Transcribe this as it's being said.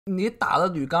你打了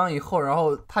吕刚以后，然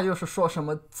后他又是说什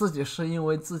么自己是因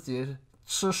为自己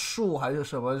吃素还是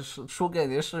什么输给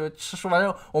你是吃素，反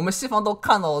正我们西方都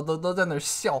看到了，都在那儿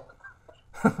笑。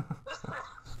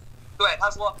对，他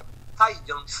说他已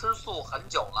经吃素很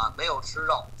久了，没有吃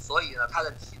肉，所以呢，他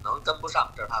的体能跟不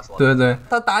上，这是他说的。对对，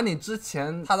他打你之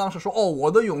前，他当时说：“哦，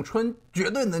我的咏春绝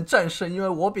对能战胜，因为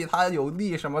我比他有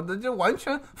力什么的，就完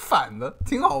全反的，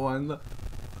挺好玩的。”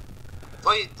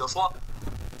所以你就说，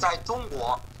在中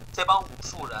国这帮武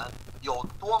术人有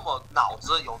多么脑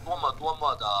子有多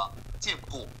么的进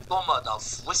步，多么的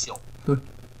腐朽。对，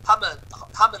他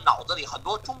们脑子里很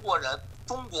多中国人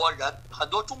很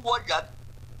多中国人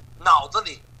脑子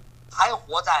里还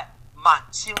活在满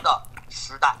清的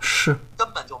时代，是根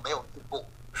本就没有进步。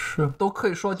是，都可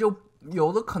以说就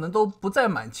有的可能都不在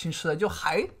满清时代，就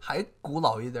还古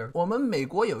老一点。我们美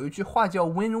国有一句话叫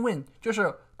win-win， 就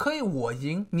是可以我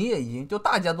赢你也赢，就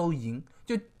大家都赢。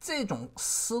就这种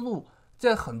思路，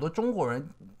在很多中国人，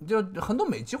就很多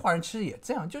美籍华人其实也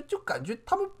这样，就感觉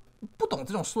他们不懂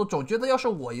这种思路，总觉得要是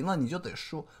我赢了你就得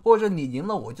输，或者你赢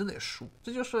了我就得输。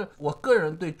这就是我个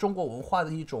人对中国文化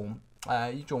的一种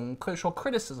可以说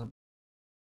criticism。